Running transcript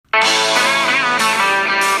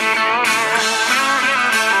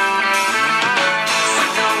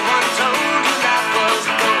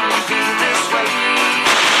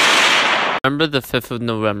Remember the 5th of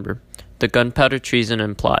November, the gunpowder treason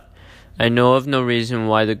and plot. I know of no reason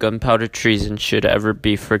why the gunpowder treason should ever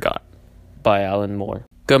be forgot. By Alan Moore.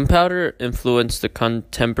 Gunpowder influenced the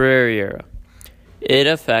contemporary era. It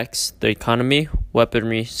affects the economy,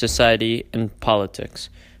 weaponry, society, and politics.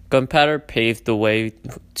 Gunpowder paved the way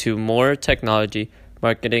to more technology,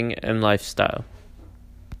 marketing, and lifestyle.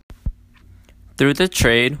 Through the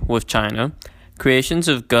trade with China, creations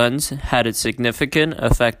of guns had a significant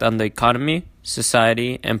effect on the economy,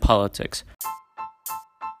 society, and politics.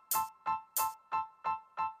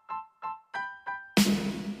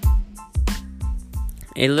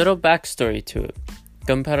 A little backstory to it.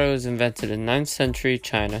 Gunpowder was invented in 9th century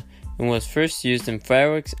China and was first used in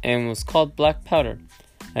fireworks and was called black powder.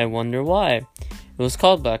 I wonder why. It was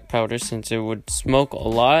called black powder since it would smoke a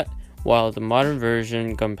lot, while the modern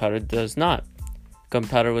version gunpowder does not.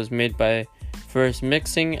 Gunpowder was made by first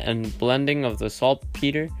mixing and blending of the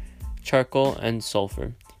saltpeter, charcoal, and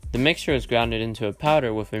sulfur. The mixture was grounded into a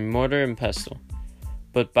powder with a mortar and pestle.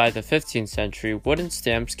 But by the 15th century, wooden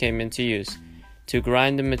stamps came into use to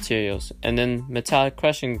grind the materials, and then metallic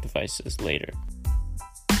crushing devices later.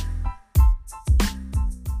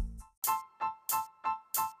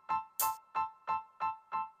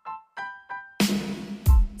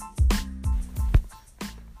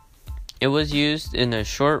 It was used in a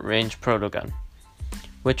short-range protogun,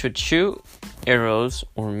 which would shoot arrows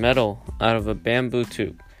or metal out of a bamboo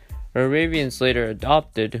tube. Arabians later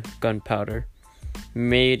adopted gunpowder,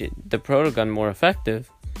 made the protogun more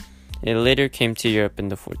effective. It later came to Europe in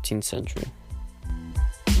the 14th century.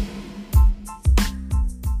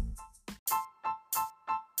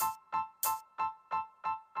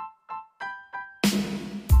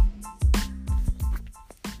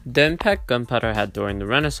 The impact gunpowder had during the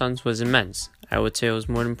Renaissance was immense. I would say it was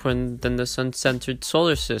more important than the sun-centered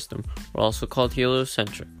solar system, or also called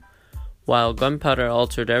heliocentric. While gunpowder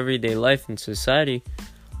altered everyday life and society,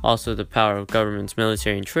 also the power of governments,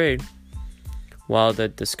 military, and trade, while the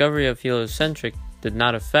discovery of heliocentric did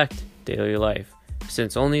not affect daily life,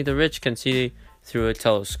 since only the rich can see through a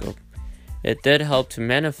telescope. It did help to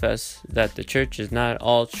manifest that the church is not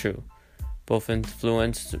all true, both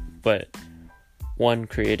influenced, but one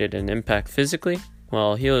created an impact physically,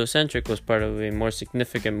 while heliocentric was part of a more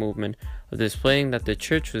significant movement of displaying that the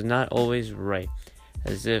church was not always right,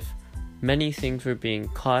 as if many things were being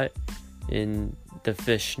caught in the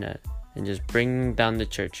fishnet and just bringing down the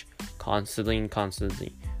church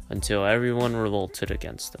constantly until everyone revolted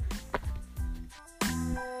against them.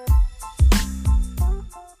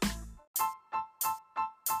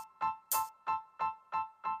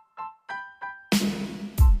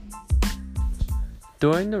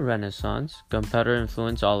 During the Renaissance, gunpowder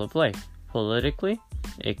influenced all of life. Politically,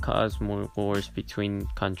 it caused more wars between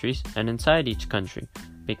countries and inside each country,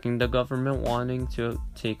 making the government wanting to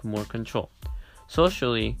take more control.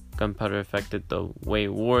 Socially, gunpowder affected the way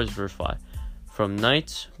wars were fought, from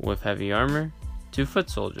knights with heavy armor to foot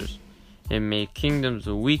soldiers. It made kingdoms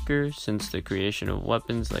weaker since the creation of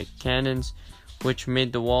weapons like cannons, which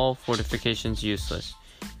made the wall fortifications useless.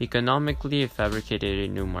 Economically, it fabricated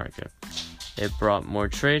a new market. It brought more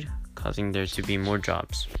trade, causing there to be more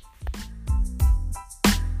jobs.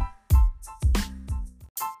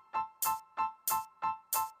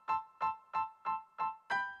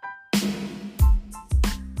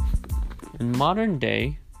 In modern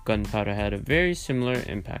day, gunpowder had a very similar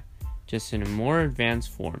impact, just in a more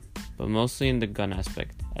advanced form, but mostly in the gun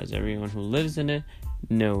aspect, as everyone who lives in it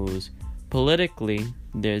knows. Politically,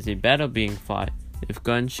 there is a battle being fought if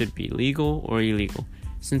guns should be legal or illegal,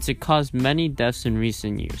 since it caused many deaths in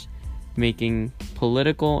recent years, making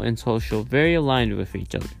political and social very aligned with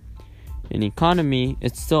each other. In economy,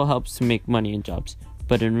 it still helps to make money and jobs,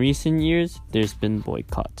 but in recent years, there's been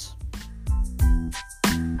boycotts.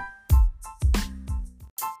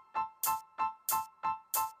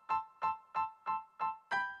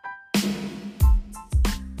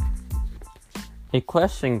 A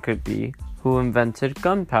question could be, who invented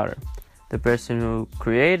gunpowder? The person who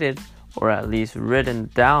created, or at least written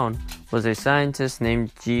down, was a scientist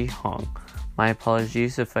named Ji Hong. My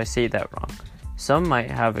apologies if I say that wrong. Some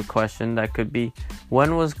might have a question that could be,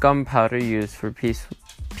 when was gunpowder used for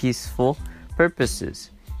peaceful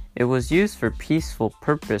purposes? It was used for peaceful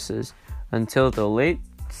purposes until the late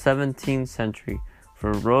 17th century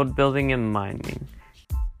for road building and mining.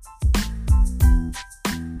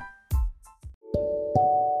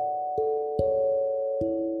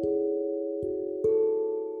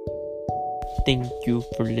 Thank you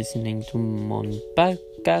for listening to my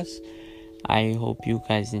podcast. I hope you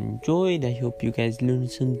guys enjoyed. I hope you guys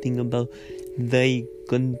learned something about the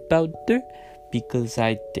gunpowder, because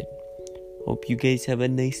I did. Hope you guys have a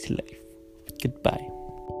nice life. Goodbye.